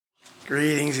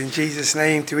Greetings in Jesus'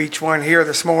 name to each one here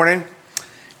this morning.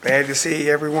 Glad to see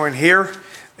everyone here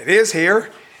that is here.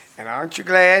 And aren't you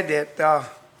glad that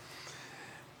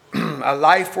a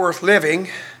life worth living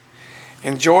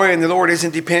and joy in the Lord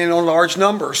isn't dependent on large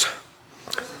numbers?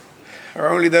 Or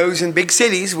only those in big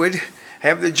cities would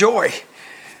have the joy.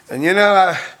 And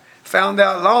I found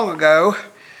out long ago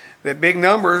that big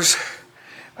numbers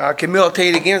can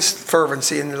militate against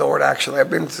fervency in the Lord, actually. I've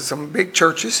been to some big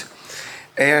churches.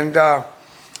 And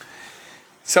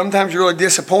sometimes you're really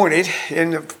disappointed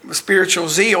in the spiritual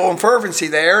zeal and fervency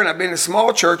there. And I've been to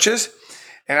small churches,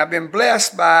 and I've been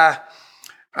blessed by,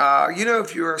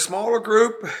 if you're a smaller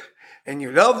group and you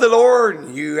love the Lord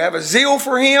and you have a zeal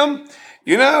for Him,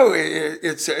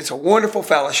 it's a wonderful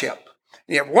fellowship.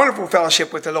 You have wonderful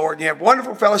fellowship with the Lord, and you have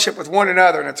wonderful fellowship with one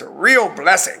another, and it's a real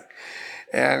blessing.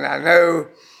 And I know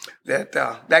that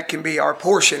that can be our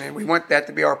portion, and we want that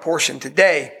to be our portion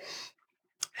today.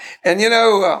 And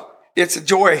it's a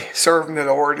joy serving the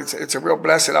Lord. It's a real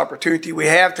blessed opportunity we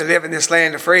have to live in this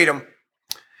land of freedom,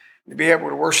 to be able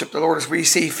to worship the Lord as we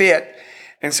see fit.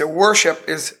 And so worship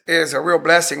is a real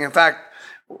blessing. In fact,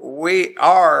 we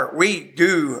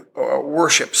do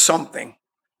worship something.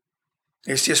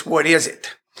 It's just, what is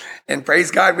it? And praise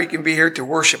God, we can be here to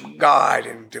worship God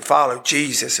and to follow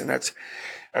Jesus. And that's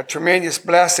a tremendous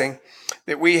blessing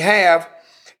that we have.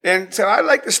 And so I'd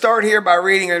like to start here by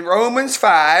reading in Romans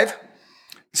 8,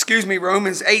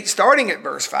 starting at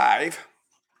verse 5.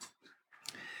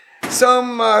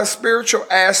 Some spiritual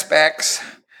aspects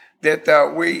that that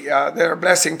are a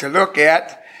blessing to look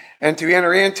at and to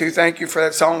enter into. Thank you for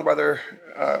that song, Brother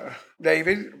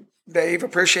Dave,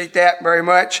 appreciate that very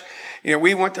much.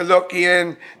 We want to look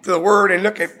into the Word and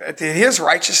look at His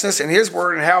righteousness and His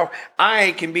Word and how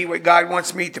I can be what God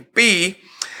wants me to be.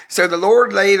 So the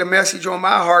Lord laid a message on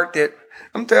my heart that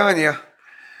I'm telling you,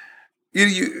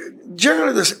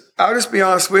 generally, I'll just be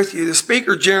honest with you, the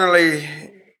speaker generally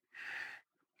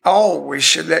always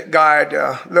should let God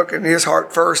look in his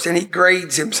heart first, and he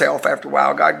grades himself after a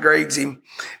while. God grades him.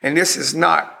 And this is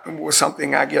not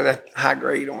something I get a high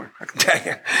grade on, I can tell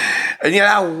you. And yet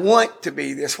I want to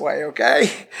be this way,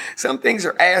 okay? Some things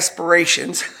are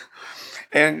aspirations.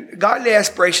 And godly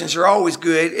aspirations are always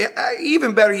good.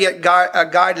 Even better yet,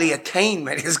 godly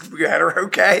attainment is better,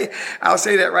 okay? I'll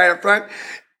say that right up front.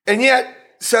 And yet,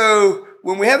 so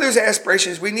when we have those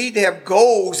aspirations, we need to have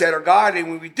goals that are godly. And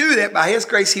when we do that, by His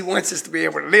grace, He wants us to be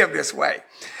able to live this way.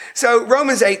 So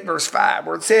Romans 8, verse 5,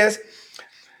 where it says,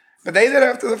 "But they that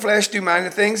are after the flesh do mind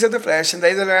the things of the flesh, and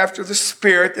they that are after the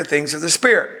Spirit, the things of the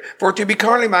Spirit. For to be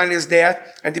carnally minded is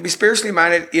death, and to be spiritually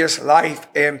minded is life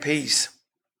and peace.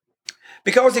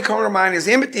 Because the carnal mind is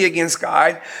enmity against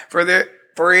God, for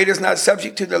it is not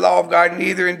subject to the law of God,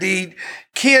 neither indeed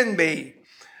can be.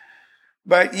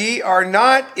 But ye are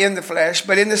not in the flesh,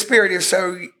 but in the Spirit, if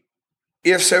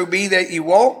so be that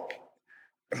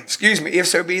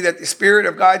the Spirit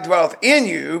of God dwelleth in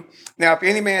you. Now, if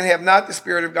any man have not the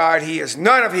Spirit of God, he is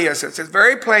none of His." So it says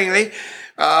very plainly,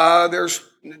 there's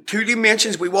two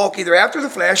dimensions. We walk either after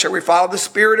the flesh or we follow the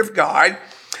Spirit of God.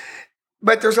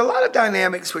 But there's a lot of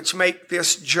dynamics which make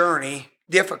this journey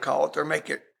difficult or make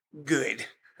it good,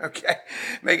 okay?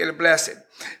 Make it a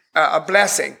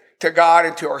blessing to God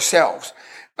and to ourselves.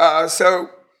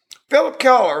 So Philip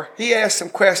Keller, he asked some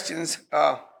questions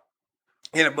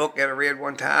in a book that I read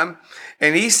one time.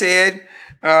 And he said,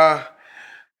 and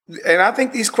I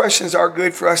think these questions are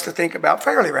good for us to think about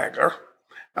fairly regular.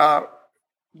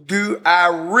 Do I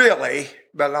really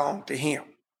belong to Him?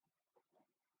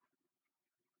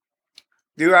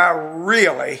 Do I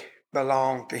really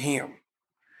belong to Him?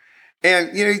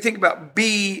 And, you think about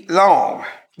belong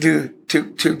to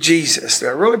Jesus. Do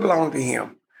I really belong to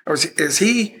Him? Or is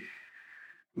He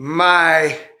am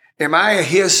I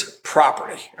His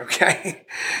property? Okay.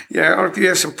 I don't know if you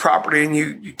have some property and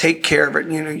you take care of it,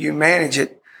 and, you manage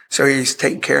it. So He's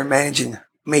taking care of managing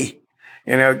me.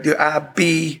 Do I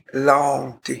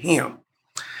belong to Him?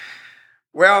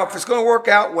 Well, if it's going to work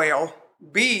out well,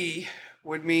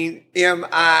 would mean am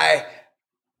I?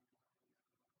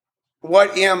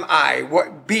 What am I?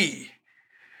 What be?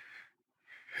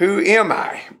 Who am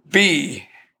I?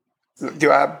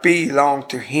 Do I belong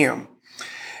to Him?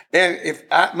 And if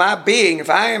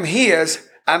I am His,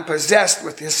 I'm possessed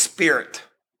with His Spirit.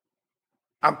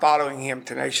 I'm following Him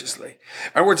tenaciously.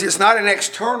 In other words, it's not an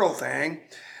external thing.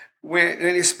 When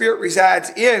His Spirit resides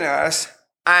in us,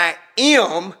 I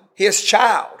am His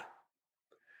child.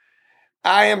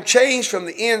 I am changed from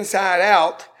the inside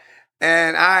out,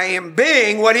 and I am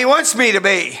being what He wants me to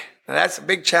be. Now, that's a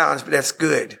big challenge, but that's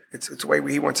good. It's the way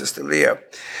he wants us to live.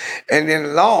 And then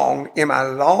am I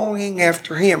longing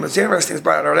after him? It's interesting, it's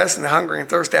brought our lesson, the hunger and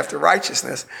thirst after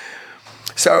righteousness.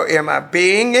 So am I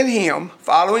being in him,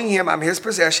 following him? I'm his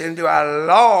possession. Do I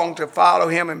long to follow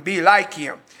him and be like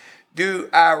him? Do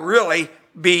I really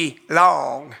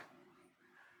belong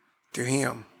to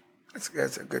him?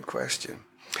 That's a good question.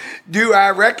 Do I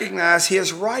recognize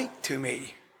his right to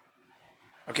me?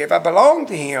 Okay, if I belong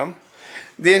to him,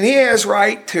 then he has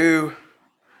right to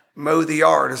mow the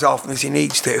yard as often as he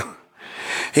needs to.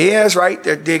 He has right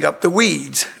to dig up the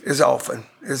weeds as often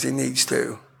as he needs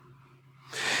to.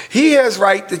 He has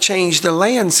right to change the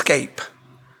landscape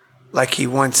like he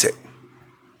wants it.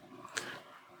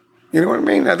 You know what I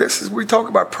mean? Now we talk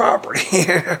about property.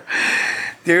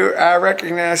 Do I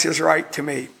recognize his right to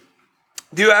me?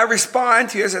 Do I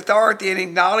respond to his authority and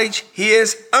acknowledge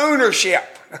his ownership?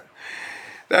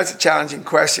 That's a challenging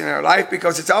question in our life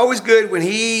because it's always good when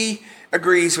he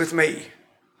agrees with me.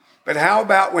 But how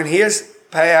about when his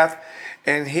path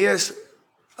and his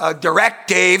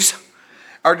directives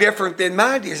are different than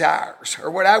my desires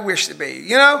or what I wish to be?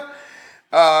 You know,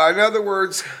 in other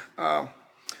words,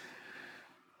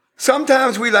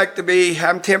 sometimes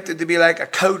I'm tempted to be like a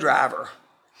co-driver.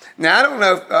 Now, I don't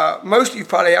know if most of you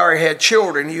probably already had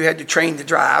children. You had to train to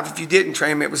drive. If you didn't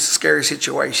train them, it was a scary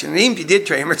situation. And even if you did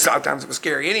train them, sometimes it was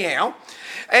scary anyhow.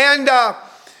 And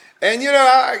you know,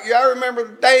 I remember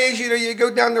the days, you know, you go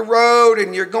down the road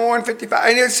and you're going 55.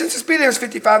 And since the speed limit is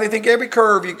 55, they think every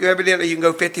curve, evidently you can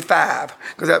go 55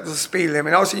 because that was the speed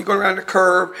limit. Also, you go around the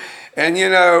curve and, you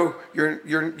know,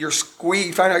 you're squeezed.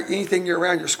 You find out anything you're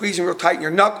around, you're squeezing real tight and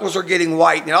your knuckles are getting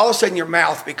white. And all of a sudden your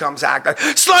mouth becomes active.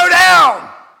 Slow down!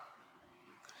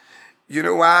 You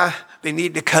know why? They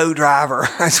need the co-driver.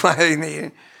 That's why they need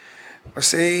it. Well,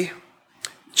 see,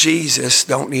 Jesus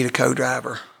don't need a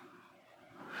co-driver.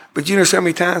 But you know, so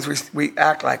many times we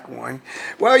act like one.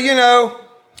 Well, you know,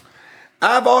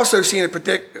 I've also seen a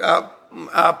particular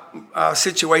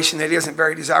situation that isn't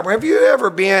very desirable. Have you ever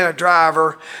been a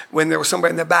driver when there was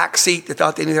somebody in the back seat that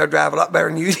thought they knew how to drive a lot better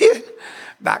than you did?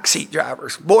 Back seat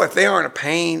drivers. Boy, if they aren't a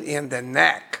pain in the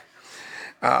neck.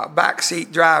 Back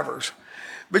seat drivers.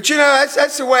 But you know,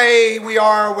 that's the way we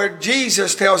are when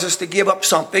Jesus tells us to give up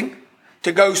something,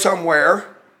 to go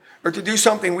somewhere, or to do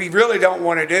something we really don't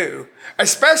want to do,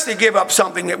 especially give up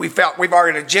something that we felt we've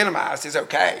already legitimized is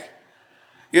okay.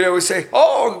 You know, we say,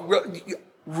 oh,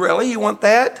 really? You want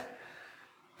that?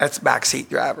 That's backseat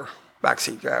driver.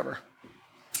 Backseat driver.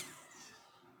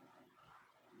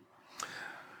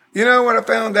 You know what I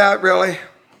found out, really?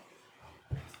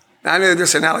 I know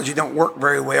this analogy don't work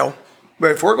very well, but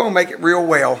if we're going to make it real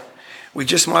well, we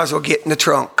just might as well get in the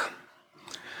trunk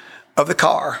of the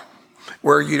car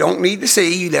where you don't need to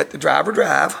see, you let the driver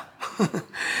drive.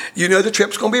 You know the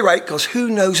trip's going to be right because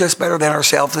who knows us better than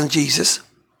ourselves than Jesus?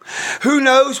 Who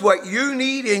knows what you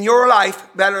need in your life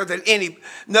better than any,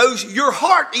 knows your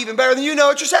heart even better than you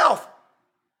know it yourself?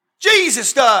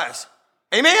 Jesus does.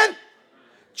 Amen?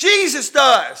 Jesus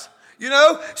does. You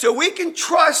know, so we can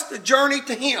trust the journey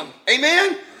to him.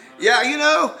 Amen? Yeah, you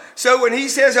know, so when he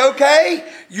says,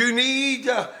 okay, you need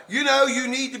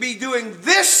to be doing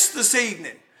this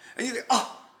evening. And you think,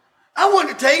 oh, I want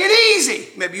to take it easy.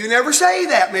 Maybe you never say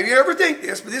that. Maybe you never think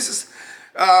this, but this is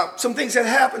some things that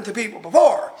happened to people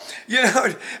before. You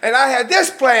know, and I had this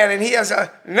plan and he has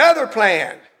another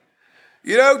plan.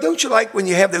 You know, don't you like when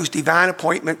you have those divine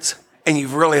appointments and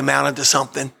you've really amounted to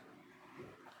something?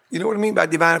 You know what I mean by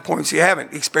divine appointments? You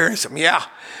haven't experienced them. Yeah,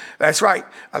 that's right.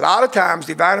 A lot of times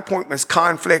divine appointments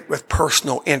conflict with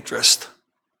personal interest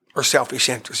or selfish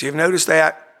interest. You've noticed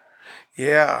that?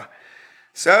 Yeah.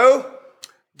 So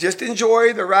just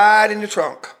enjoy the ride in the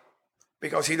trunk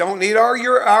because he don't need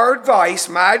our advice,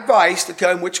 my advice to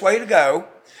tell him which way to go.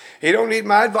 He don't need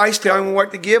my advice telling him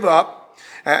what to give up.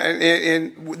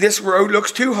 And this road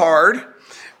looks too hard.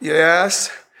 Yes.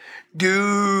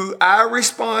 Do I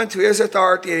respond to his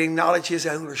authority and acknowledge his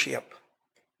ownership?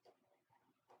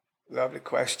 Lovely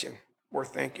question.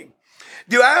 Worth thinking.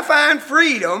 Do I find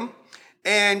freedom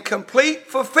and complete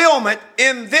fulfillment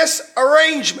in this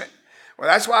arrangement? Well,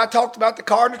 that's why I talked about the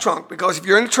car in the trunk, because if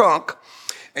you're in the trunk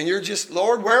and you're just,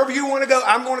 Lord, wherever you want to go,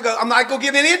 I'm going to go. I'm not going to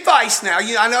give any advice now.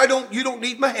 I know you don't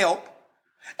need my help.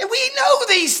 And we know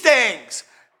these things.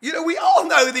 You know, we all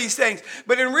know these things.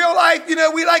 But in real life, you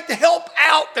know, we like to help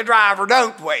out the driver,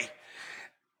 don't we?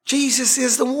 Jesus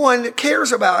is the one that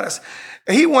cares about us.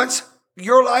 He wants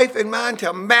your life and mine to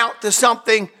amount to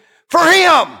something for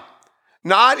him.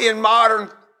 Not in modern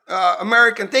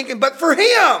American thinking, but for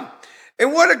him.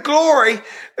 And what a glory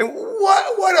and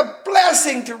what a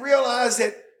blessing to realize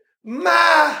that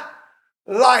my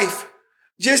life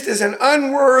just as an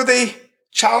unworthy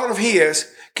child of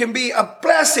his, can be a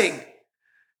blessing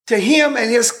to him and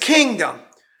his kingdom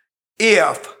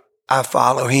if I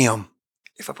follow him.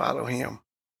 If I follow him.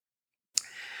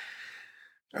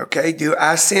 Okay, do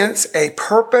I sense a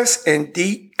purpose and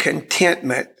deep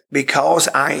contentment because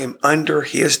I am under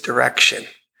his direction?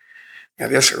 Now,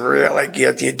 this really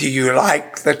gets you. Do you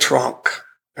like the trunk?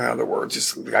 In other words,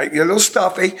 it's like a little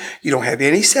stuffy. You don't have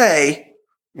any say.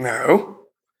 No,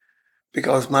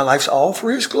 because my life's all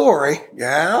for his glory.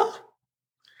 Yeah.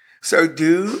 So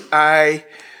do I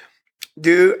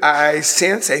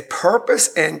sense a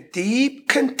purpose and deep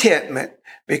contentment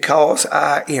because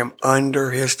I am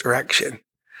under his direction?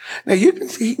 Now you can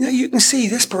see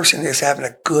this person is having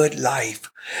a good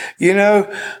life.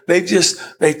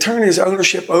 They turn his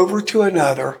ownership over to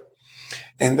another,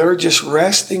 and they're just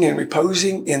resting and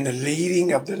reposing in the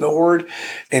leading of the Lord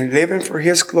and living for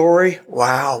his glory.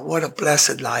 Wow, what a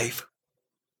blessed life.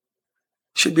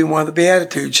 Should be one of the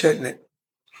Beatitudes, shouldn't it?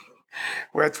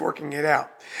 Well, it's working it out.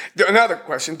 Another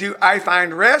question, do I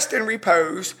find rest and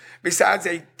repose besides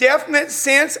a definite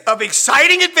sense of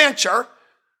exciting adventure?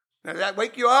 Now, does that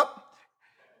wake you up?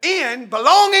 In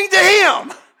belonging to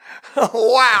him.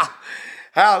 Wow.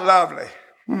 How lovely.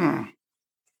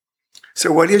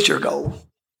 So what is your goal?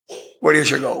 What is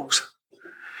your goals?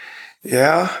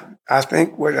 Yeah, I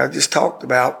think what I just talked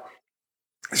about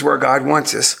is where God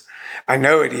wants us. I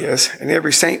know it is. And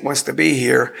every saint wants to be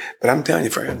here. But I'm telling you,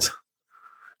 friends,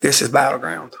 this is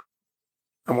battleground.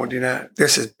 I won't deny it.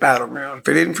 This is battleground. If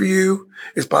it isn't for you,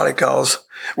 it's probably because,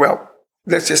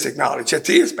 let's just acknowledge it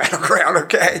is battleground,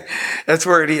 okay? That's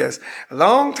where it is. A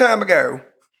long time ago,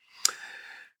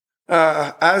 in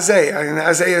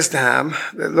Isaiah's time,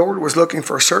 the Lord was looking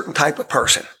for a certain type of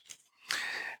person.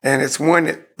 And it's one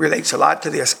that relates a lot to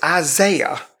this.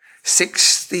 Isaiah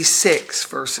 66,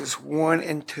 verses 1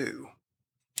 and 2.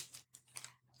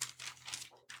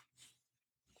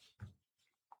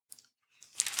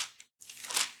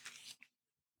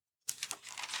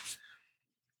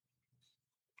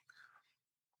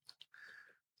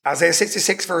 Isaiah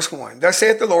 66, verse 1. Thus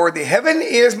saith the Lord, the heaven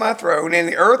is my throne, and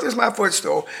the earth is my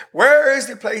footstool. Where is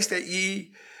the place that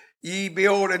ye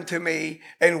build unto me?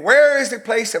 And where is the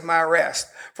place of my rest?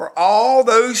 For all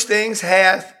those things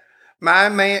hath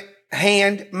my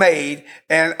hand made,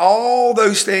 and all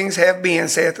those things have been,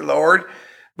 saith the Lord.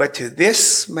 But to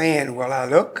this man will I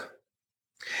look,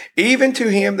 even to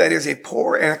him that is a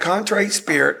poor and a contrite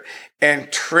spirit,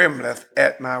 and trembleth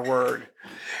at my word.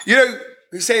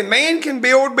 He's saying man can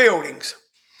build buildings,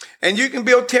 and you can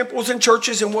build temples and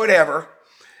churches and whatever.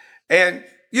 And,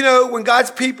 when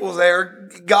God's people's there,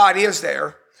 God is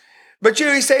there. But,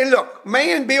 he's saying, look,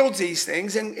 man builds these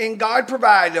things, and God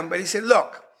provided them. But he said,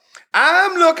 look,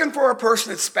 I'm looking for a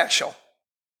person that's special.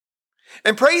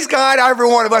 And praise God, every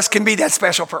one of us can be that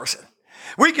special person.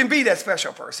 We can be that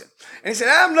special person. And he said,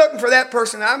 I'm looking for that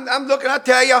person. I'm looking, I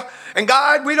tell you. And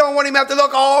God, we don't want him to have to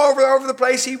look all over the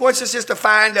place. He wants us just to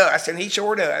find us. And he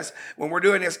sure does when we're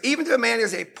doing this. Even to a man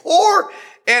is a poor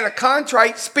and a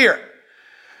contrite spirit.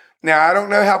 Now, I don't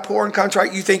know how poor and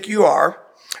contrite you think you are.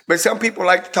 But some people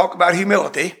like to talk about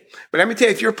humility. But let me tell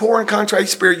you, if you're poor and contrite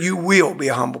spirit, you will be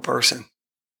a humble person.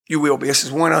 You will be. This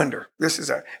is one under. This is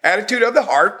an attitude of the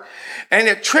heart. And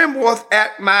it trembleth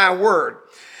at my word.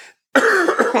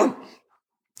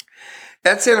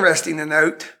 That's interesting to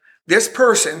note. This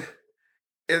person,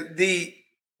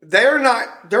 they're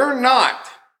not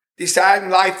deciding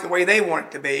life the way they want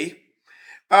it to be.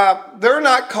 They're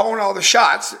not calling all the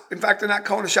shots. In fact, they're not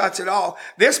calling the shots at all.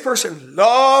 This person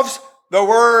loves the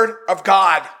word of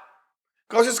God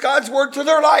because it's God's word to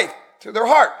their life, to their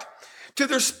heart, to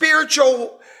their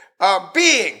spiritual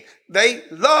being. They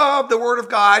love the word of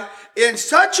God in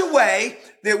such a way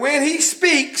that when he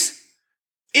speaks,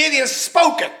 it is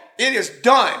spoken. It is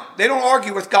done. They don't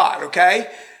argue with God, okay?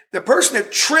 The person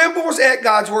that trembles at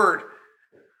God's word.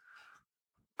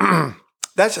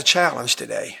 That's a challenge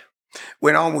today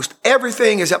when almost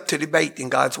everything is up to debate in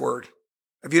God's word.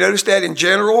 Have you noticed that in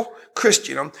general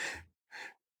Christendom?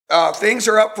 Things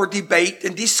are up for debate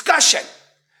and discussion.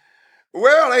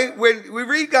 Well, when we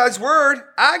read God's word,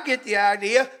 I get the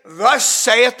idea, thus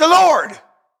saith the Lord.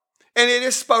 And it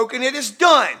is spoken, it is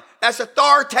done. That's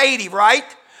authoritative, right?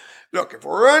 Look, if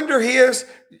we're under his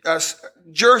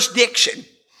jurisdiction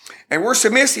and we're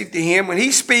submissive to him, when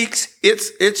he speaks,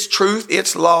 it's truth,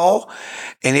 it's law,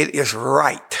 and it is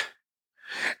right.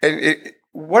 And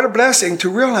what a blessing to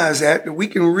realize that we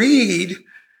can read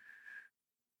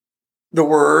the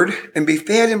word and be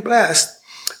fed and blessed,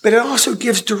 but it also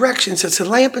gives directions. It's a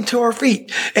lamp unto our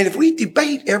feet. And if we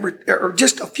debate or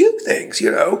just a few things,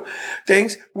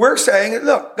 we're saying,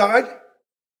 look, God,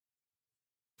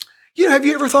 Have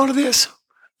you ever thought of this?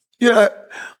 You know,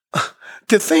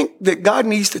 to think that God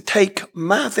needs to take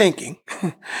my thinking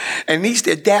and needs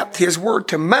to adapt his word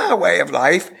to my way of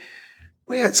life,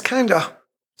 well, it's kind of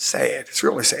sad. It's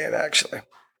really sad, actually.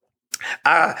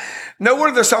 No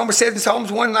wonder the psalmist said in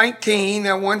Psalms 119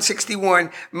 and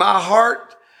 161, my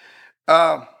heart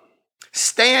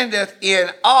standeth in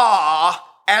awe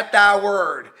at thy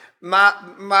word.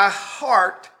 My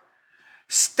heart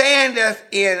standeth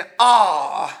in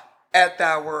awe at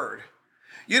thy word.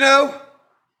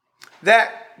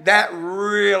 That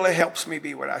really helps me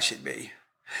be what I should be.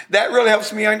 That really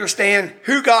helps me understand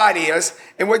who God is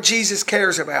and what Jesus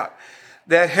cares about.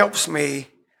 That helps me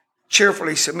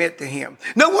cheerfully submit to him.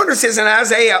 No wonder it says in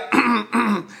Isaiah,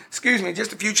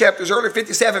 just a few chapters earlier,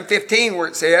 57:15, where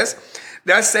it says,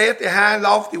 thus saith the high and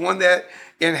lofty one that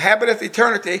inhabiteth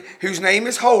eternity, whose name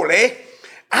is holy.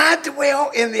 I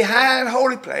dwell in the high and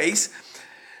holy place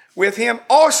with him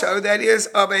also that is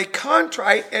of a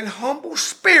contrite and humble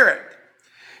spirit,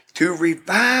 to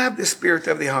revive the spirit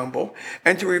of the humble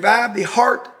and to revive the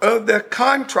heart of the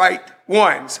contrite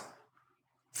ones.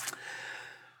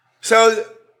 So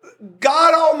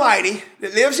God Almighty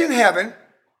that lives in heaven,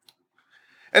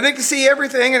 and they can see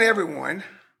everything and everyone,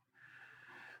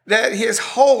 that is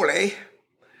holy,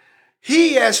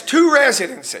 he has two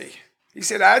residency. He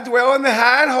said, I dwell in the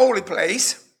high and holy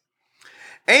place,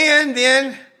 and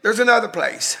then there's another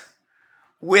place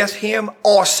with him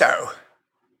also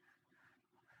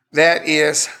that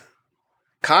is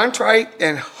contrite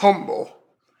and humble.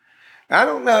 I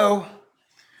don't know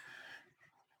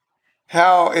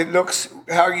how it looks,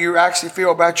 how you actually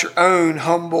feel about your own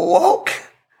humble walk.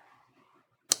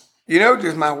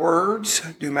 Does my words,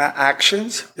 do my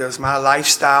actions, does my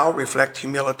lifestyle reflect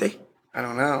humility? I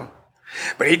don't know.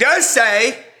 But he does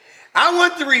say, I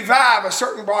want to revive a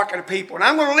certain block of people, and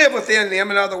I'm going to live within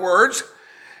them, in other words,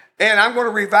 and I'm going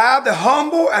to revive the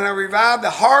humble, and I revive the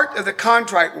heart of the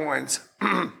contrite ones.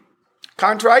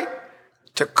 Contrite?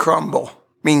 To crumble.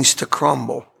 Means to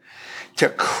crumble. To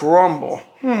crumble.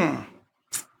 To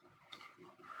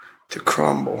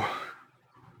crumble.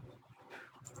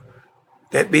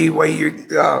 That be the way you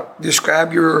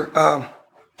describe your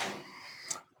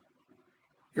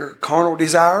carnal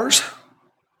desires.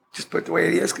 Just put it the way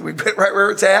it is. Can we put it right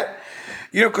where it's at?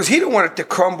 Because he don't want it to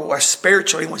crumble us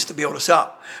spiritually. He wants to build us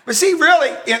up. But see,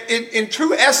 really, in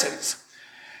true essence,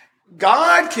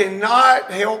 God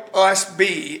cannot help us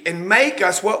be and make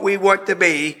us what we want to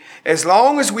be as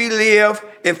long as we live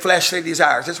in fleshly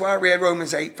desires. That's why I read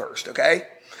Romans 8 first, okay?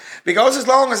 Because as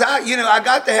long as I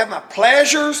got to have my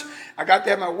pleasures, I got to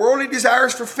have my worldly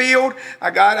desires fulfilled,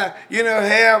 I got to,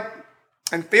 have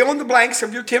and fill in the blanks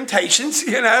of your temptations,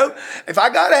 If I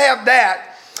got to have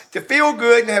that to feel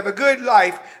good and have a good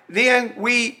life, then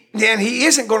he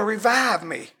isn't going to revive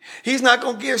me. He's not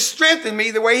going to strengthen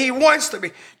me the way he wants to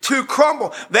be. To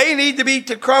crumble. They need to be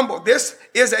to crumble. This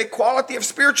is a quality of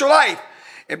spiritual life.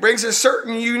 It brings a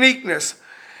certain uniqueness.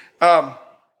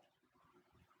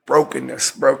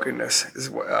 Brokenness is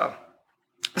what.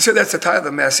 So that's the title of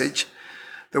the message.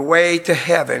 The way to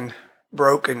heaven,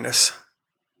 brokenness.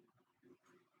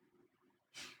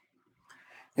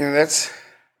 That's a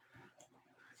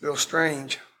little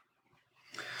strange.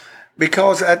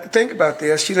 Because I think about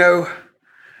this,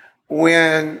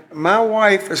 when my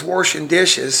wife is washing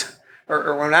dishes,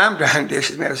 or when I'm drying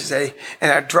dishes, maybe I should say,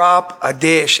 and I drop a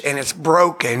dish and it's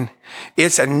broken,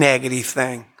 it's a negative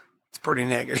thing. It's pretty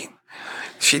negative.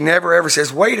 She never ever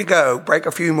says, way to go, break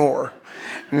a few more.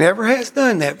 Never has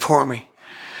done that for me.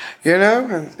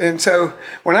 And so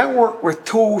when I work with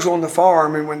tools on the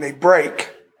farm and when they break,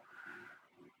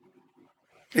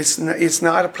 it's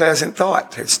not a pleasant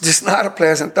thought. It's just not a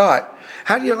pleasant thought.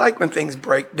 How do you like when things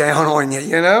break down on you,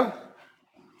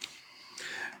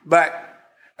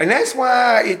 And that's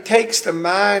why it takes the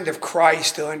mind of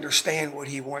Christ to understand what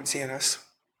he wants in us.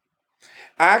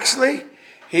 Actually,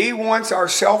 he wants our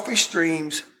selfish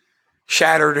dreams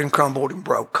shattered and crumbled and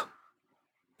broke.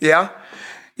 Yeah?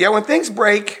 Yeah, when things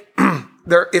break,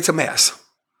 it's a mess.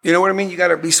 You know what I mean? You got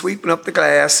to be sweeping up the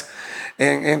glass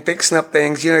and fixing up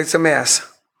things. It's a mess.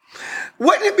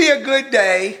 Wouldn't it be a good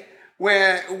day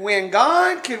when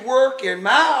God could work in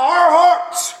our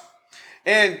hearts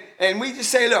and we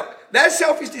just say, look, that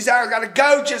selfish desire got to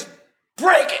go, just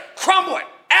break it, crumble it,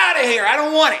 out of here. I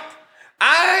don't want it.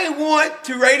 I want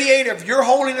to radiate of your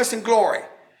holiness and glory.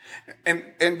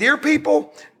 And dear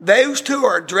people, those two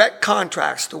are direct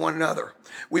contrasts to one another.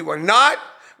 We will not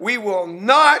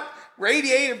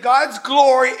radiate of God's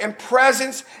glory and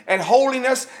presence and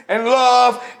holiness and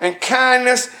love and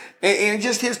kindness and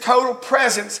just his total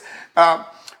presence,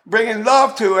 bringing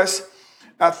love to us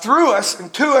through us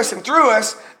and to us and through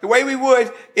us the way we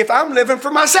would if I'm living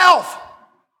for myself.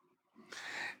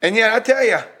 And yet, I tell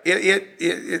you,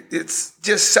 it's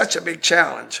just such a big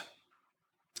challenge.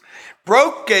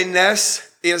 Brokenness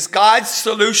is God's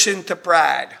solution to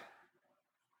pride.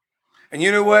 And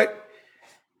you know what?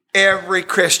 Every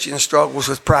Christian struggles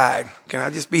with pride. Can I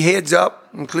just be heads up,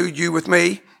 include you with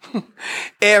me?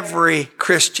 Every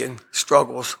Christian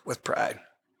struggles with pride.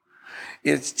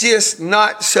 It's just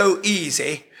not so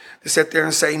easy to sit there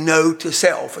and say no to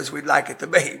self as we'd like it to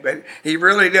be. But he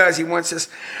really does. He wants us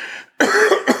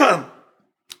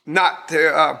not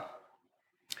to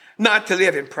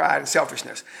live in pride and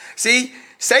selfishness. See,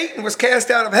 Satan was cast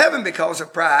out of heaven because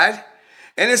of pride.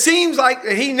 And it seems like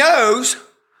he knows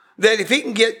that if he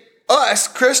can get us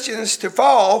Christians to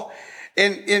fall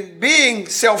in being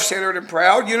self-centered and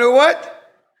proud, you know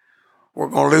what? We're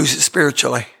going to lose it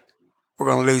spiritually. We're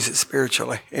going to lose it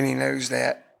spiritually. And he knows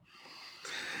that.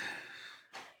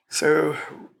 So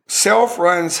self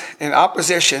runs in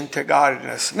opposition to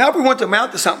godliness. Now, if we want to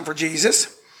amount to something for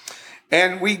Jesus,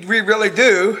 and we really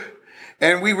do,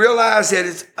 and we realize that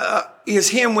it's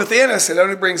him within us that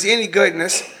only brings any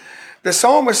goodness. The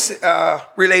psalmist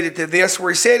related to this,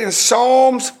 where he said in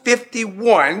Psalms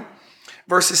 51,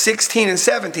 verses 16 and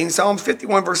 17, Psalms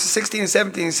 51, verses 16 and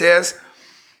 17 says,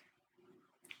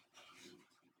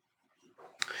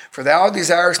 "For thou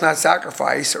desirest not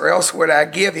sacrifice, or else would I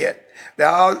give it.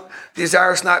 Thou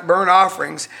desirest not burnt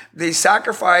offerings. The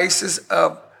sacrifices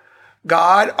of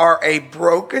God are a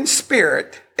broken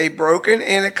spirit, a broken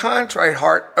and a contrite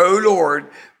heart. O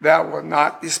Lord, thou wilt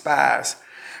not despise."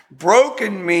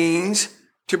 Broken means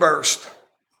to burst.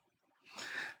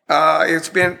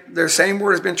 The same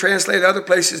word has been translated other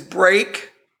places: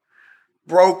 break,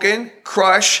 broken,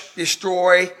 crush,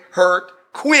 destroy,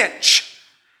 hurt, quench.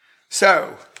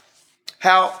 So,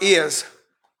 how is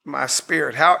my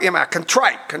spirit? How am I?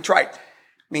 Contrite. Contrite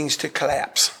means to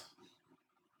collapse.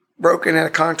 Broken and a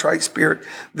contrite spirit,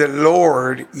 the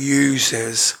Lord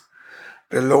uses.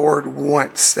 The Lord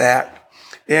wants that.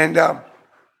 And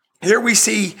here we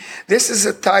see this is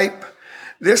a type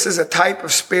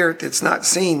of spirit that's not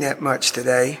seen that much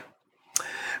today.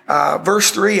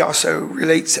 Verse 3 also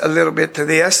relates a little bit to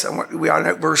this. We all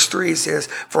know verse 3 says,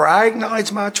 "For I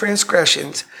acknowledge my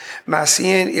transgressions, my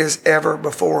sin is ever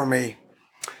before me."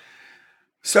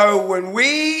 So when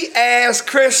we as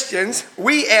Christians,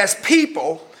 we as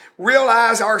people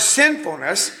realize our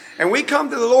sinfulness and we come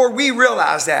to the Lord, we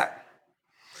realize that.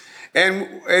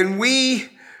 And we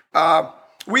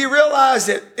realize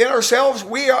that in ourselves,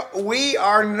 we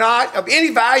are not of any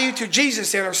value to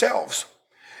Jesus in ourselves.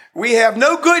 We have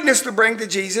no goodness to bring to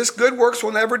Jesus. Good works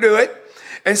will never do it.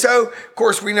 And so, of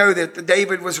course, we know that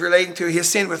David was relating to his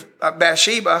sin with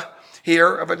Bathsheba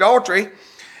here of adultery.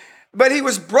 But he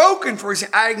was broken for his sin.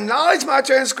 "I acknowledge my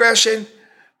transgression,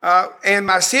 and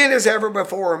my sin is ever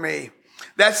before me."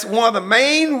 That's one of the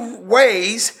main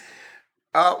ways,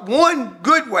 one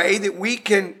good way that we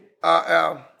can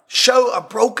show a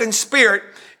broken spirit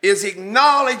is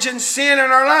acknowledging sin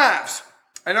in our lives.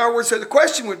 In other words, so the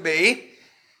question would be,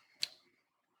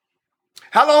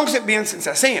 how long has it been since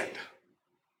I sinned?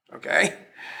 Okay.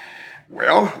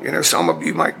 Well, some of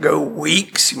you might go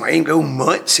weeks, you might even go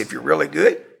months if you're really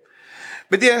good.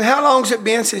 But then how long has it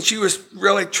been since you was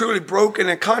really truly broken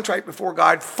and contrite before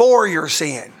God for your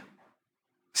sin?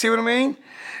 See what I mean?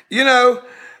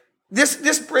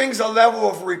 This brings a level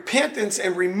of repentance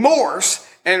and remorse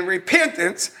and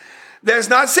repentance that is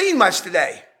not seen much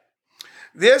today.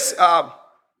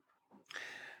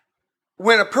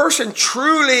 When a person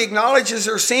truly acknowledges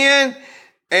their sin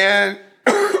and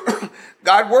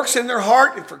God works in their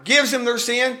heart and forgives them their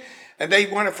sin, and they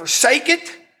want to forsake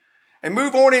it and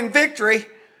move on in victory,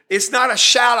 it's not a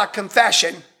shallow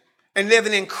confession and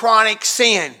living in chronic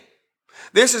sin.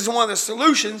 This is one of the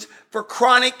solutions for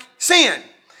chronic sin.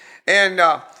 And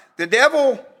the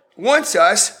devil wants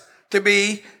us to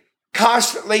be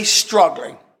constantly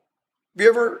struggling. Have you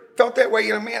ever felt that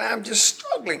way? Man, I'm just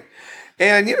struggling.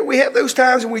 And we have those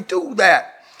times when we do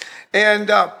that. And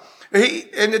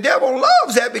the devil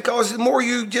loves that, because the more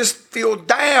you just feel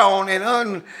down and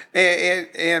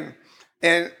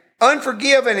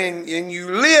unforgiven, and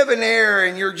you live in there,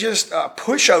 and you're just a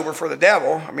pushover for the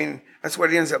devil. I mean, that's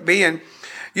what it ends up being.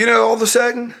 All of a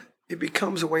sudden, it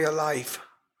becomes a way of life.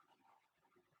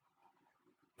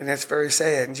 And that's very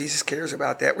sad, and Jesus cares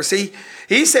about that. Well, see,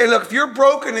 he's saying, look, if you're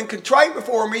broken and contrite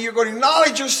before me, you're going to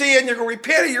acknowledge your sin, you're going to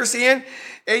repent of your sin,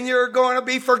 and you're going to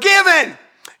be forgiven.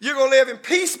 You're going to live in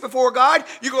peace before God.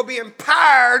 You're going to be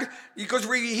empowered, because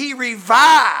he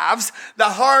revives the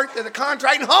heart of the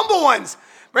contrite and humble ones.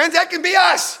 Friends, that can be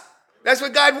us. That's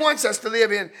what God wants us to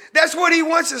live in. That's what he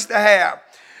wants us to have.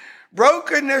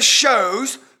 Brokenness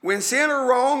shows when sin or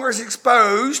wrong is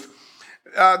exposed,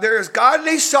 there is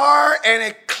godly sorrow and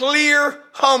a clear,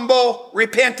 humble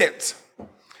repentance.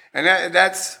 And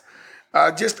that's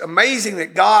just amazing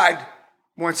that God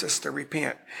wants us to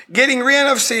repent. Getting rid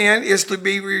of sin is to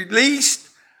be released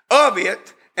of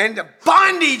it and the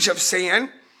bondage of sin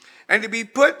and to be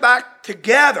put back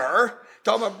together.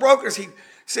 Talking about brokenness.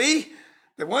 See,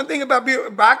 the one thing about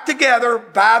being back together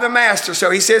by the master. So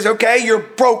he says, okay, you're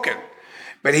broken.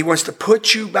 But he wants to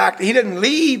put you back. He doesn't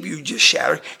leave you just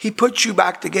shattered. He puts you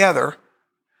back together.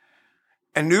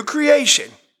 A new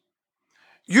creation.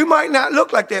 You might not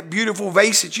look like that beautiful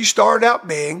vase that you started out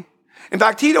being. In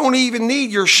fact, he don't even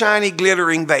need your shiny,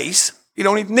 glittering vase. You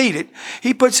don't even need it.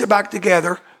 He puts it back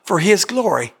together for his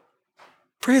glory.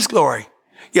 For his glory.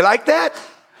 You like that?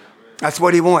 That's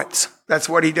what he wants. That's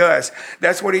what he does.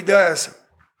 That's what he does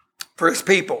for his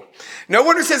people. No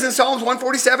wonder it says in Psalms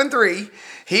 147:3,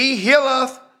 he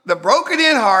healeth the broken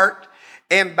in heart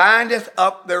and bindeth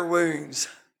up their wounds.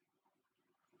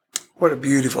 What a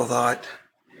beautiful thought.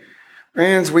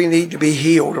 Friends, we need to be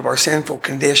healed of our sinful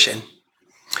condition.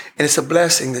 And it's a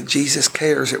blessing that Jesus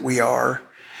cares that we are.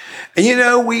 And you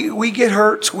know, we get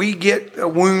hurts, we get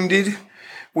wounded,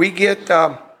 we get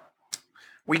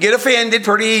offended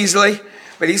pretty easily.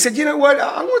 But he said, you know what?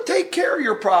 I'm going to take care of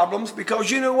your problems because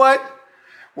you know what?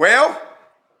 Well,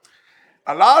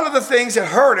 a lot of the things that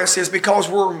hurt us is because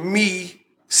we're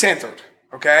me-centered,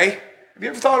 okay? Have you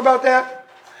ever thought about that?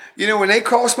 You know, when they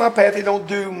cross my path, they don't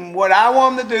do what I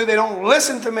want them to do. They don't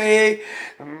listen to me.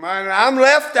 I'm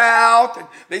left out.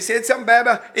 They said something bad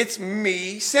about it. It's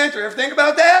me-centered. Ever think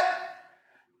about that?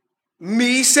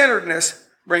 Me-centeredness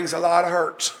brings a lot of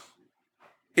hurts.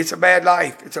 It's a bad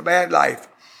life. It's a bad life.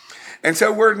 And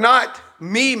so we're not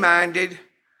me-minded.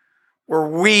 We're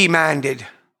we-minded.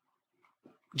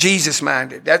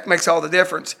 Jesus-minded. That makes all the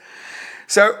difference.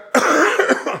 So,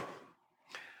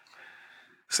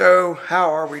 so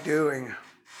how are we doing?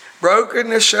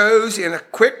 Brokenness shows in a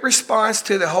quick response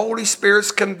to the Holy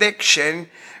Spirit's conviction,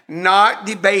 not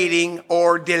debating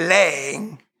or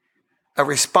delaying a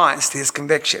response to his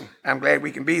conviction. I'm glad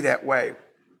we can be that way.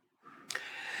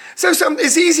 So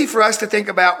it's easy for us to think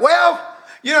about, well,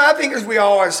 you know, I think as we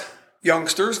all as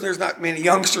youngsters, there's not many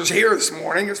youngsters here this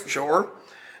morning, that's for sure,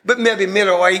 but maybe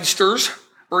middle-ageders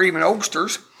or even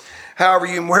oldsters,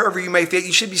 wherever you may fit,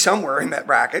 you should be somewhere in that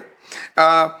bracket.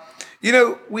 You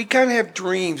know, we kind of have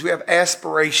dreams, we have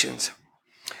aspirations.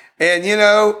 And, you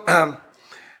know,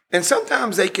 and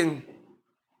sometimes they can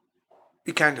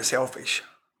be kind of selfish.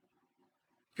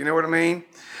 You know what I mean?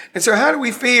 And so how do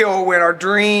we feel when our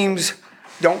dreams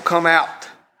don't come out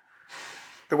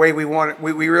the way we want it?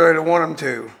 We really don't want them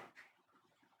to.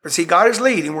 But see, God is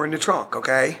leading. We're in the trunk,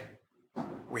 okay? Are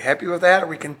we happy with that? Are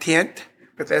we content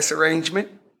with this arrangement?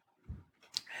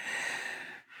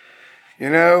 You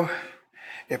know,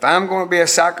 if I'm going to be a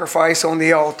sacrifice on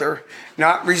the altar,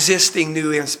 not resisting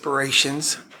new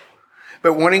inspirations,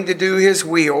 but wanting to do his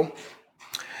will,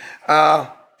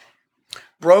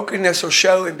 brokenness will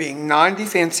show in being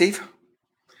non-defensive.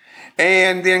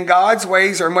 And then God's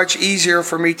ways are much easier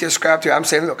for me to ascribe to. I'm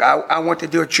saying, look, I want to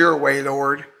do it your way,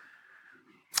 Lord.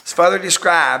 It's further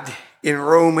described in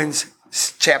Romans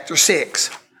chapter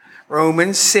 6.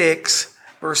 Romans 6,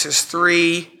 verses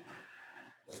 3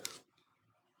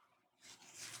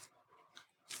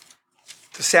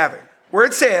 to 7. Where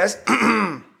it says,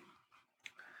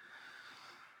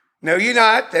 know you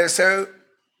not that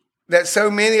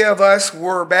so many of us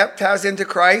were baptized into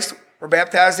Christ, were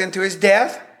baptized into his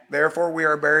death. Therefore, we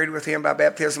are buried with him by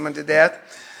baptism unto death,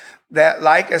 that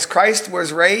like as Christ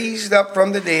was raised up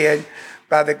from the dead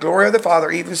by the glory of the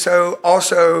Father, even so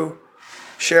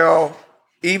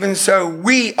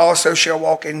we also shall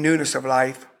walk in newness of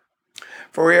life.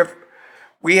 For if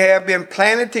we have been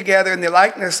planted together in the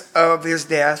likeness of his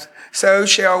death, so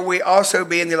shall we also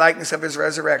be in the likeness of his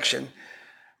resurrection.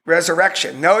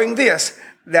 Knowing this,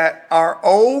 that our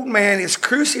old man is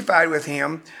crucified with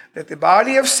him, that the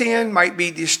body of sin might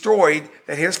be destroyed,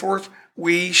 that henceforth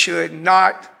we should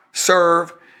not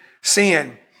serve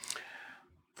sin.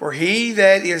 For he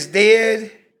that is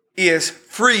dead is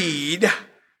freed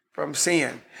from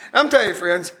sin. I'm telling you,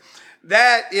 friends,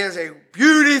 that is a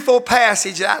beautiful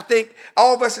passage that I think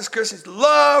all of us as Christians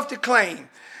love to claim.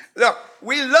 Look,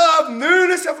 we love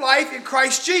newness of life in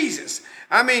Christ Jesus.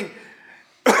 I mean,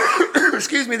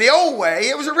 excuse me, the old way,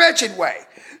 it was a wretched way.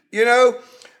 You know,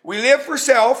 we live for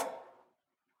self,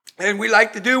 and we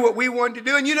like to do what we wanted to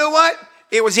do. And you know what?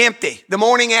 It was empty. The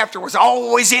morning after was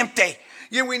always empty.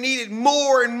 We needed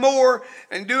more and more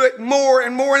and do it more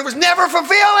and more. And it was never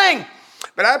fulfilling.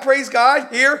 But I praise God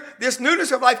here, this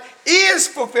newness of life is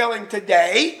fulfilling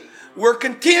today. We're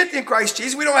content in Christ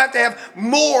Jesus. We don't have to have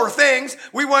more things.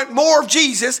 We want more of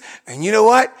Jesus. And you know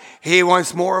what? He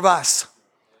wants more of us.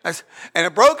 And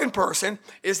a broken person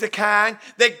is the kind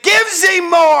that gives him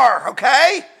more,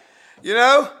 okay?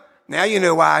 Now you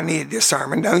know why I needed this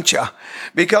sermon, don't you?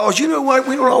 Because you know what?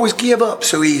 We don't always give up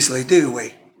so easily, do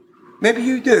we? Maybe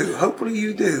you do. Hopefully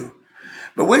you do.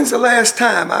 But when's the last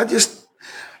time? I just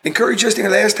encourage you to think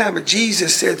the last time that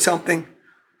Jesus said something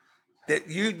that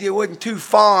you wasn't too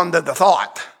fond of the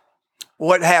thought.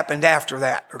 What happened after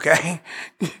that, okay?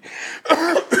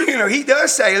 He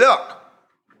does say, look,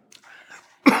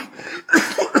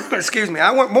 excuse me,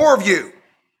 I want more of you.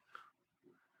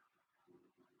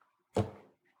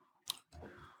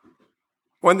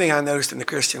 One thing I noticed in the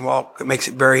Christian walk that makes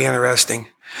it very interesting,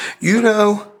 you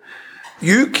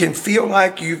can feel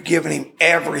like you've given him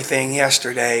everything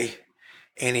yesterday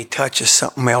and he touches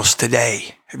something else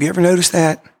today. Have you ever noticed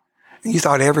that? You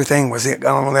thought everything was it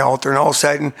gone on the altar, and all of a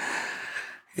sudden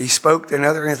he spoke to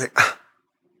another and it's like,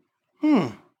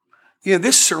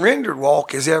 this surrendered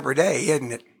walk is every day,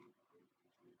 isn't it?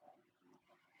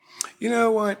 You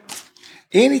know what?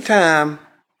 Anytime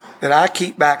that I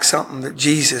keep back something that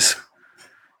Jesus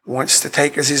wants to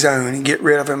take as his own and get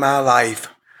rid of in my life,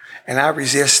 and I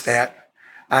resist that,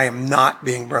 I am not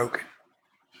being broken.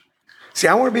 See,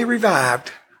 I want to be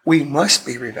revived. We must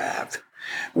be revived.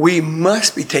 We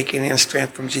must be taking in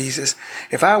strength from Jesus.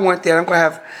 If I want that,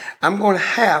 I'm going to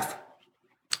have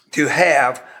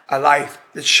a life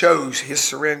that shows his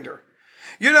surrender.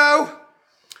 We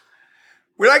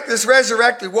like this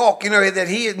resurrected walk, that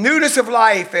he is newness of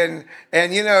life and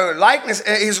likeness,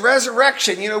 his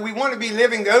resurrection. We want to be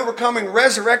living the overcoming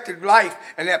resurrected life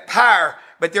and that power,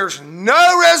 but there's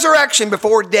no resurrection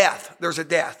before death. There's a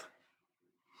death.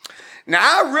 Now,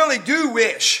 I really do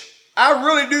wish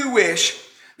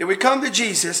that we come to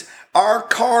Jesus, our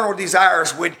carnal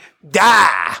desires would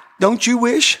die. Don't you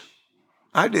wish?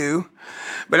 I do.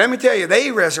 But let me tell you,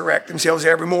 they resurrect themselves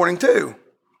every morning too.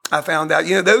 I found out,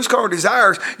 those carnal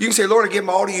desires, you can say, Lord, I give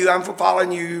them all to you. I'm for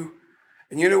following you.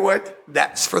 And you know what?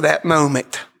 That's for that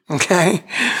moment. Okay?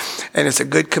 And it's a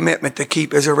good commitment to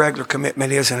keep as a regular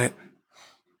commitment, isn't it?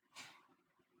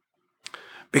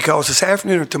 Because this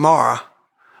afternoon or tomorrow,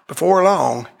 before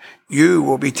long, you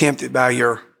will be tempted by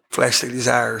your fleshly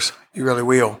desires. You really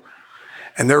will.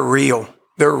 And they're real.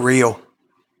 They're real.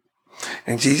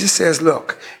 And Jesus says,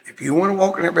 look, if you want to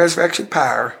walk in that resurrection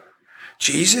power,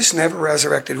 Jesus never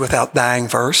resurrected without dying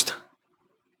first.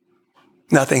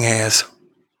 Nothing has.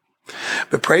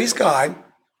 But praise God,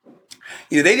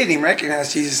 they didn't even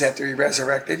recognize Jesus after he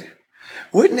resurrected.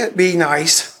 Wouldn't it be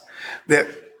nice that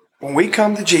when we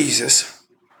come to Jesus,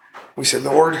 we say,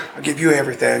 Lord, I give you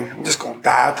everything. I'm just going to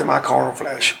die to my carnal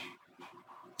flesh.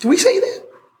 Do we say that?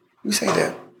 We say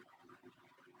that.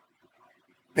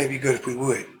 Maybe good if we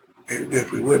would. Maybe good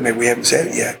if we would. Maybe we haven't said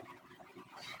it yet.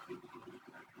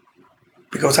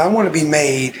 Because I want to be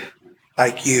made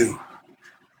like you.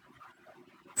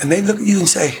 And they look at you and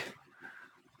say,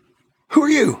 who are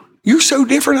you? You're so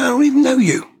different, I don't even know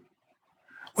you.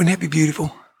 Wouldn't that be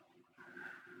beautiful?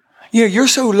 You're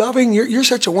so loving. You're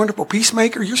such a wonderful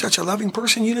peacemaker. You're such a loving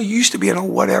person. You used to be an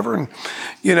old whatever and,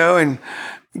 and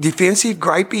defensive,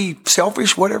 gripey,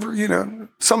 selfish, whatever,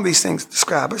 some of these things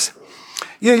describe us.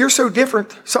 You're so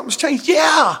different. Something's changed.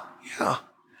 Yeah.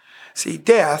 See,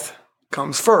 death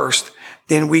comes first.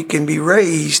 Then we can be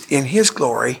raised in his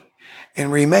glory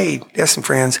and remade. Listen,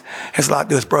 friends, has a lot to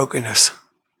do with brokenness.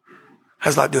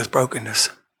 Has a lot to do with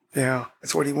brokenness. Yeah,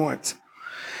 that's what he wants.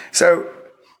 So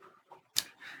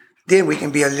then we can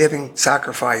be a living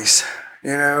sacrifice,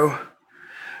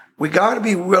 We got to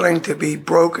be willing to be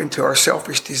broken to our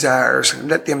selfish desires and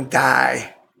let them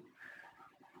die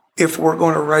if we're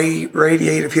going to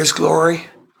radiate of his glory.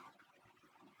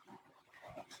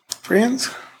 Friends,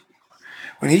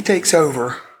 when he takes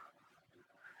over,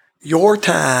 your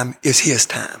time is his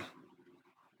time.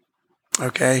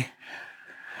 Okay?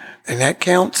 And that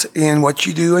counts in what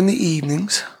you do in the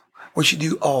evenings, what you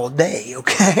do all day,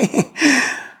 okay?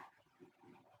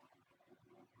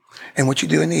 And what you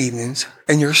do in the evenings,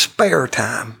 and your spare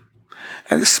time.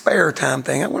 And the spare time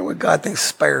thing, I wonder what God thinks of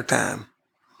spare time.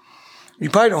 You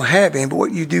probably don't have any, but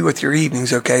what you do with your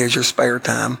evenings, okay, is your spare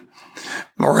time.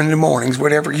 Or in the mornings,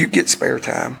 whatever, you get spare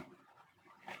time.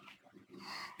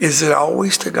 Is it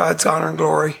always to God's honor and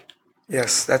glory?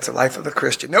 Yes, that's the life of the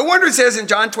Christian. No wonder it says in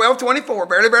John 12:24,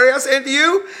 verily, verily, I say unto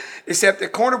you, except the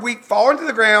corn of wheat fall into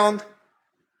the ground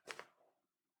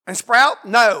and sprout,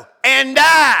 no, and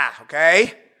die,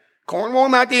 okay? Corn won't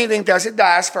amount to anything unless it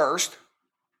dies first.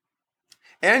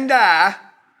 And die.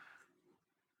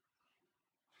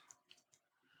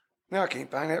 Now I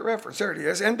can't find that reference. There it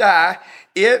is. And die.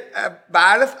 It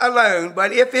abideth alone,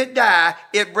 but if it die,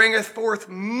 it bringeth forth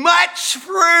much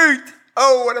fruit.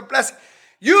 Oh, what a blessing.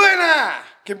 You and I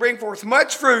can bring forth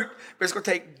much fruit, but it's going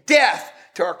to take death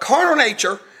to our carnal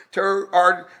nature, to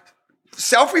our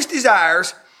selfish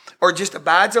desires, or just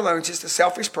abides alone, just a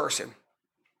selfish person.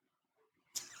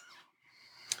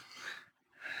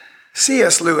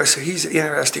 C.S. Lewis, he's an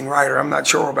interesting writer. I'm not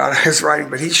sure about his writing,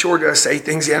 but he sure does say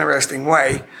things the interesting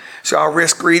way. So I'll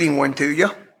risk reading one to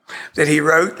you that he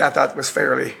wrote. I thought was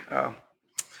fairly,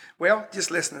 well, just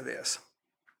listen to this.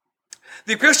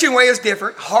 The Christian way is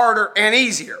different, harder, and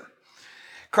easier.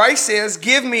 Christ says,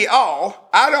 give me all.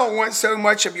 I don't want so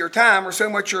much of your time or so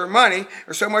much of your money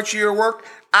or so much of your work.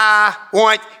 I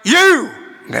want you.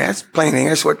 That's plain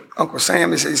English. What Uncle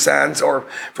Sam is his signs, or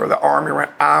for the army,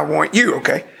 I want you,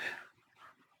 okay?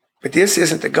 But this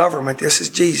isn't the government. This is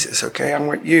Jesus, okay? I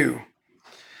want you.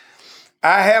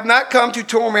 I have not come to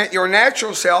torment your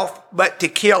natural self, but to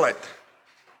kill it.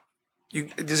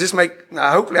 Does this make,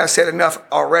 hopefully I said enough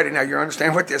already. Now you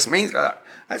understand what this means.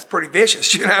 That's pretty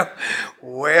vicious, you know.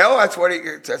 Well, that's what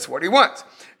he wants.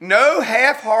 No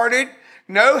half-hearted,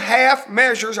 no half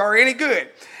measures are any good.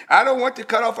 I don't want to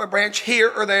cut off a branch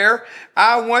here or there.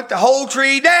 I want the whole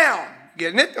tree down.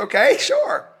 Getting it? Okay,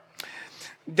 sure.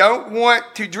 Don't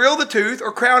want to drill the tooth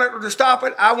or crown it or to stop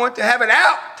it. I want to have it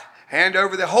out. Hand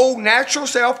over the whole natural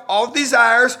self, all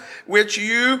desires which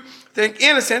you think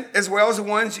innocent as well as the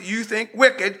ones you think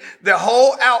wicked, the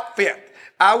whole outfit.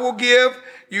 I will give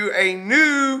you a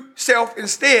new self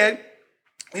instead.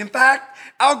 In fact,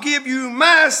 I'll give you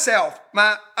myself.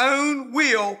 My own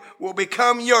will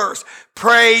become yours.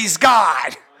 Praise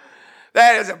God.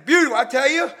 That is a beautiful, I tell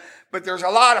you, but there's a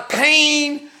lot of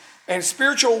pain and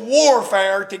spiritual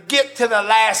warfare to get to the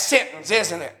last sentence,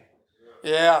 isn't it?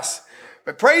 Yes.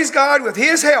 But praise God with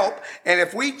his help, and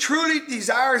if we truly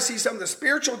desire to see some of the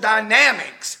spiritual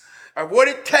dynamics of what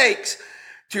it takes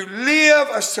to live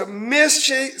a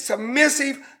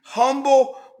submissive,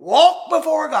 humble walk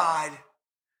before God,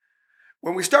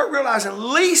 when we start realizing, at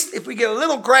least if we get a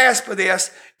little grasp of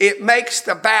this, it makes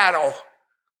the battle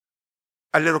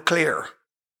a little clearer.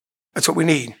 That's what we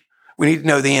need. We need to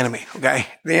know the enemy, okay?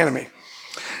 The enemy.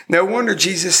 No wonder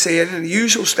Jesus said in the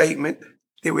usual statement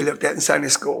that we looked at in Sunday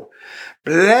school,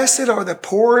 blessed are the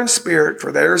poor in spirit,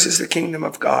 for theirs is the kingdom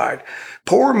of God.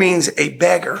 Poor means a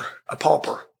beggar, a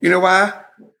pauper. You know why?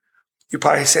 You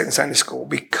probably said in Sunday school,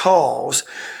 because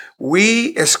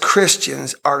we as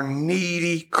Christians are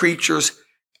needy creatures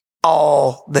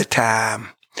all the time.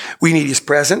 We need his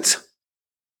presence,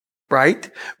 right?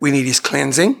 We need his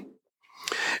cleansing,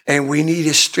 and we need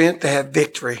his strength to have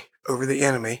victory over the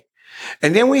enemy.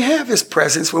 And then we have his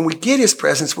presence. When we get his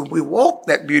presence, when we walk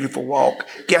that beautiful walk,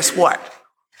 guess what?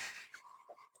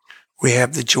 We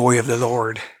have the joy of the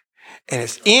Lord. And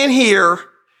it's in here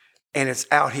and it's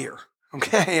out here.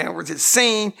 Okay? In other words, it's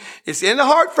seen, it's in the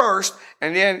heart first,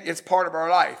 and then it's part of our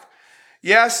life.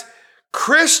 Yes,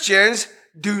 Christians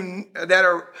that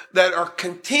are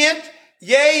content,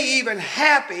 yea, even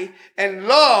happy, and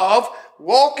love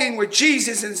walking with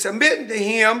Jesus and submitting to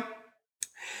him,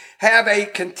 have a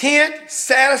content,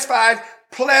 satisfied,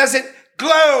 pleasant,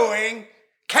 glowing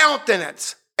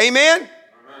countenance. Amen?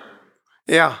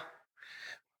 Yeah.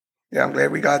 Yeah, I'm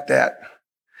glad we got that.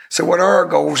 So what are our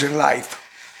goals in life?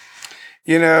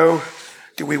 You know,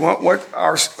 do we want what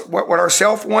our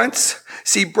self wants?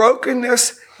 See,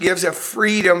 brokenness gives a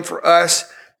freedom for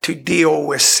us to deal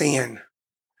with sin.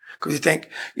 Because you think,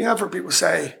 you know, I've heard people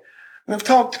say, and I've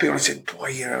talked to people and said, boy,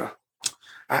 you know,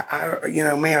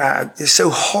 it's so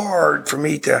hard for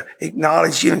me to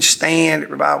acknowledge you and stand at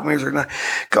revival meetings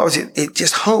because it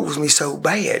just holds me so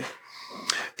bad.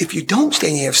 If you don't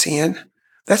stand, you have sin.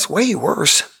 That's way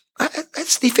worse.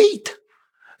 That's defeat.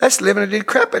 That's living a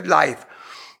decrepit life.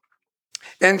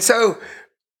 And so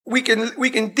we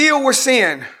can deal with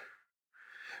sin.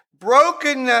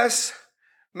 Brokenness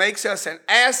makes us an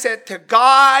asset to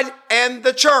God and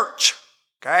the church.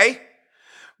 Okay?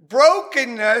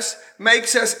 Brokenness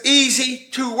makes us easy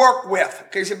to work with.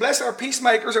 Okay, so bless our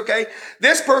peacemakers, okay?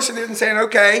 This person isn't saying,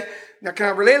 okay, now can I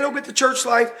relate a little bit to church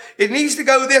life? It needs to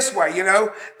go this way, you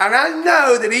know? And I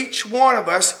know that each one of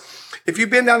us, if you've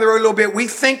been down the road a little bit, we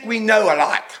think we know a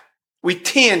lot. We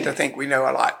tend to think we know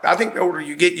a lot. I think the older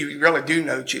you get, you really do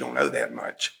know that you don't know that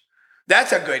much.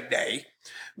 That's a good day.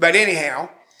 But anyhow,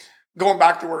 going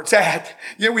back to where it's at,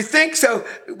 you know, we think so.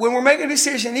 When we're making a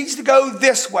decision, it needs to go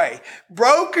this way.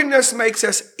 Brokenness makes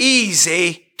us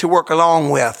easy to work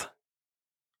along with.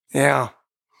 Yeah.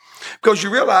 because you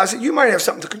realize that you might have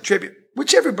something to contribute,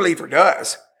 which every believer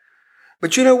does.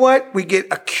 But you know what? We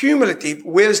get accumulative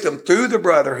wisdom through the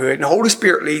brotherhood, and the Holy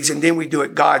Spirit leads, and then we do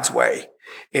it God's way.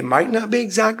 It might not be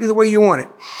exactly the way you want it.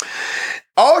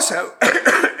 Also,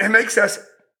 it makes us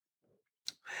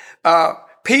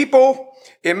people.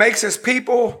 It makes us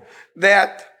people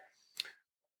that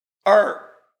are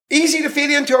easy to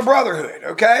fit into a brotherhood,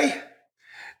 okay?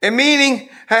 And meaning,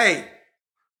 hey,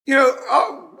 you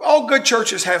know, all good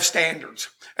churches have standards.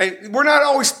 And we're not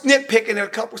always nitpicking at a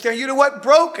couple standards. You know what?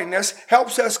 Brokenness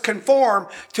helps us conform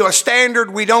to a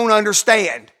standard we don't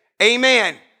understand.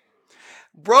 Amen.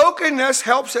 Brokenness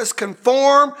helps us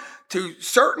conform to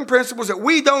certain principles that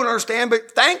we don't understand,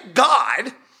 but thank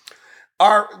God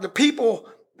the people,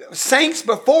 saints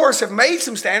before us have made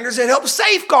some standards that help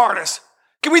safeguard us.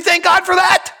 Can we thank God for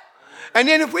that? And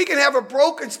then if we can have a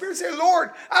broken spirit, say,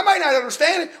 Lord, I might not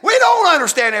understand it. We don't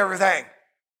understand everything.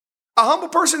 A humble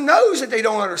person knows that they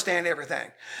don't understand everything.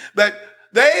 But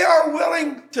they are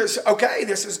willing to say, okay,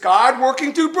 this is God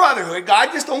working through brotherhood.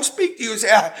 God just don't speak to you and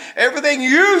say, everything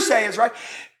you say is right.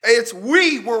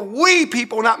 We're we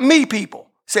people, not me people.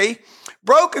 See?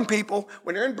 Broken people,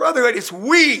 when they're in brotherhood, it's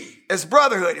we as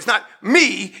brotherhood. It's not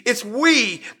me, it's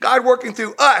we. God working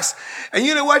through us. And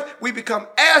you know what? We become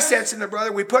assets in the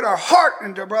brotherhood. We put our heart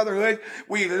into brotherhood.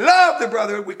 We love the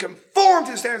brotherhood. We conform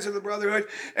to the standards of the brotherhood.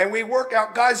 And we work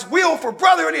out God's will for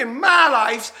brotherhood in my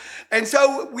life. And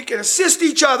so we can assist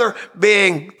each other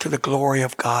being to the glory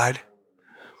of God.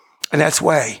 And that's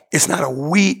why it's not a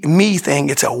me thing.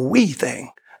 It's a we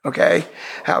thing. Okay?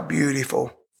 How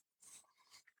beautiful.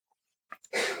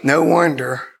 No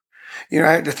wonder. You know,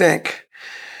 I had to think.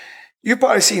 You've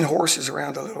probably seen horses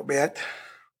around a little bit.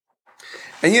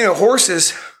 And, you know,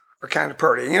 horses are kind of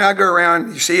pretty. You know, I go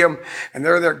around, you see them, and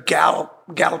they're there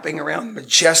galloping around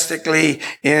majestically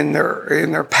in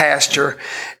their pasture,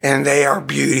 and they are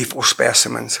beautiful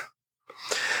specimens.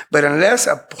 But unless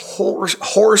a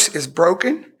horse is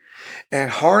broken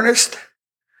and harnessed,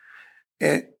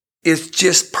 it's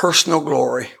just personal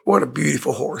glory. What a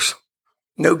beautiful horse.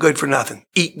 No good for nothing.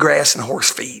 Eat grass and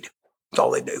horse feed. That's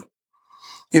all they do.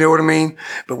 You know what I mean?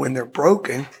 But when they're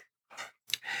broken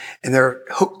and they're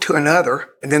hooked to another,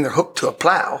 and then they're hooked to a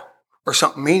plow or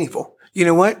something meaningful, you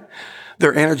know what?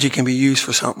 Their energy can be used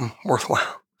for something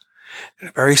worthwhile. In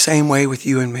the very same way with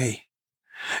you and me.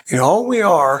 You know, all we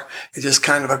are is just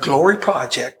kind of a glory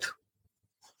project.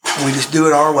 And we just do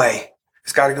it our way.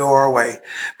 It's got to go our way.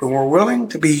 But we're willing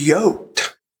to be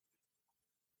yoked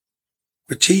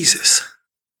with Jesus.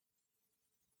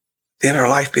 Then our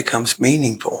life becomes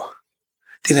meaningful.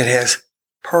 Then it has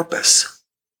purpose.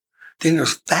 Then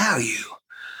there's value.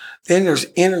 Then there's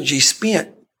energy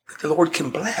spent that the Lord can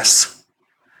bless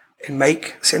and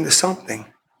make us into something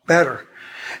better.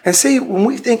 And see, when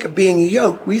we think of being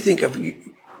yoked, we think of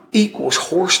equals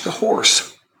horse to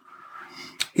horse.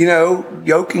 You know,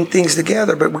 yoking things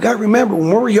together. But we got to remember,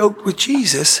 when we're yoked with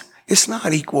Jesus, it's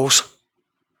not equals.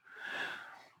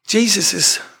 Jesus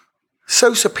is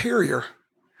so superior.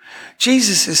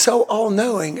 Jesus is so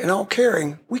all-knowing and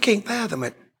all-caring, we can't fathom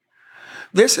it.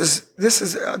 This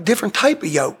is a different type of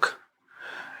yoke.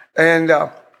 And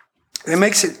it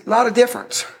makes a lot of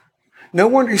difference. No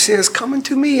wonder he says, come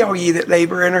unto me, all ye that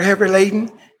labor and are heavy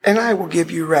laden, and I will give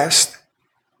you rest.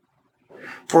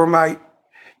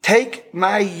 Take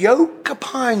my yoke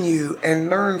upon you and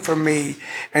learn from me,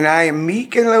 and I am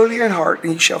meek and lowly in heart,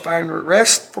 and you shall find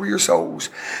rest for your souls.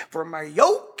 For my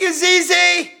yoke is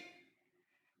easy,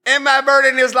 and my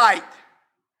burden is light.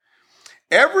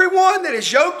 Everyone that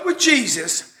is yoked with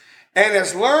Jesus and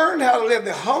has learned how to live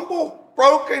the humble,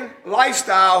 broken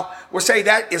lifestyle will say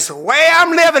that is the way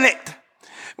I'm living it.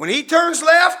 When he turns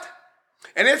left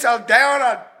and it's down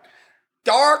a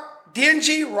dark,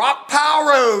 dingy rock pile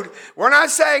road, we're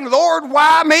not saying, Lord,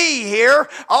 why me here?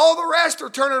 All the rest are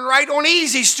turning right on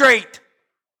easy street.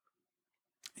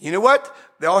 You know what?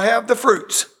 They'll have the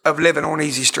fruits of living on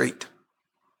easy street.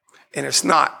 And it's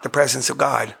not the presence of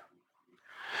God.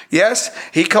 Yes,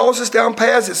 he calls us down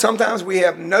paths that sometimes we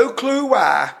have no clue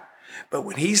why. But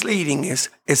when he's leading us,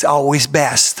 it's always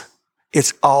best.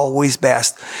 It's always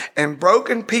best. And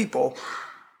broken people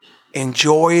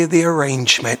enjoy the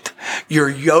arrangement. You're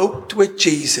yoked with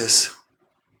Jesus.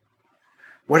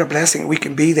 What a blessing we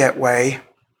can be that way.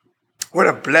 What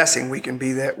a blessing we can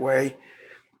be that way.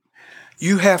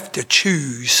 You have to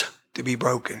choose to be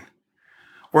broken.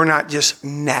 We're not just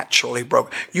naturally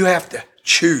broken. You have to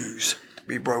choose to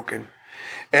be broken.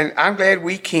 And I'm glad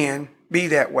we can be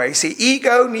that way. See,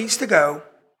 ego needs to go.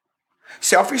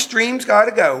 Selfish dreams got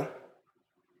to go.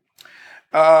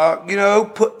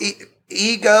 Put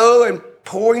ego and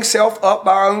pulling self up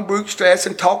by our own bootstraps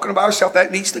and talking about ourselves.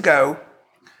 That needs to go,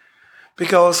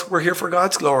 because we're here for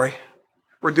God's glory.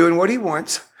 We're doing what he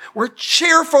wants. We're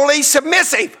cheerfully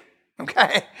submissive.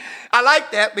 Okay? I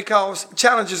like that because it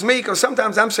challenges me, because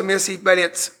sometimes I'm submissive, but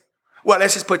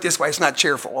let's just put it this way. It's not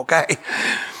cheerful, okay?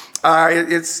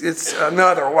 It's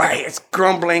another way. It's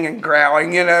grumbling and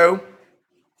growling,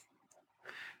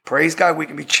 Praise God, we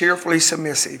can be cheerfully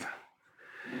submissive.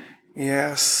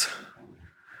 Yes.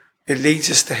 It leads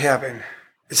us to heaven.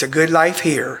 It's a good life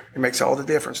here. It makes all the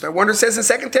difference. No wonder it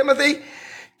says in 2 Timothy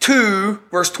 2,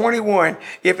 verse 21,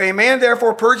 if a man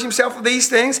therefore purge himself of these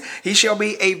things, he shall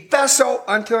be a vessel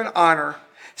unto an honor,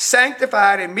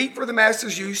 sanctified and meet for the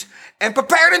master's use, and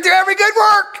prepared unto every good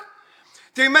work.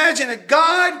 To imagine that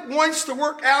God wants to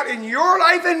work out in your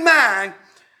life and mine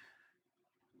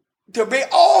to be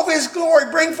all of his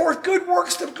glory, bring forth good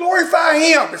works to glorify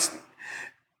him.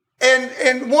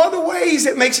 And one of the ways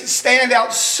that makes it stand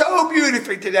out so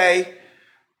beautifully today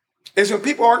is when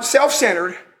people aren't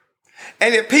self-centered,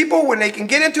 and that people, when they can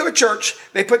get into a church,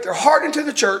 they put their heart into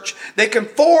the church, they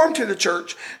conform to the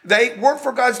church, they work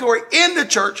for God's glory in the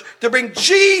church to bring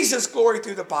Jesus' glory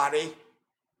through the body.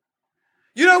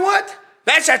 You know what?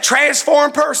 That's a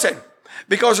transformed person,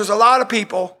 because there's a lot of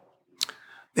people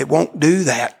that won't do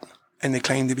that, and they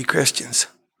claim to be Christians.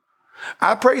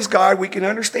 I praise God we can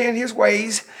understand his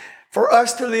ways for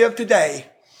us to live today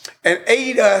and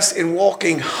aid us in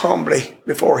walking humbly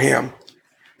before him.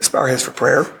 Let's bow our heads for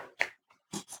prayer.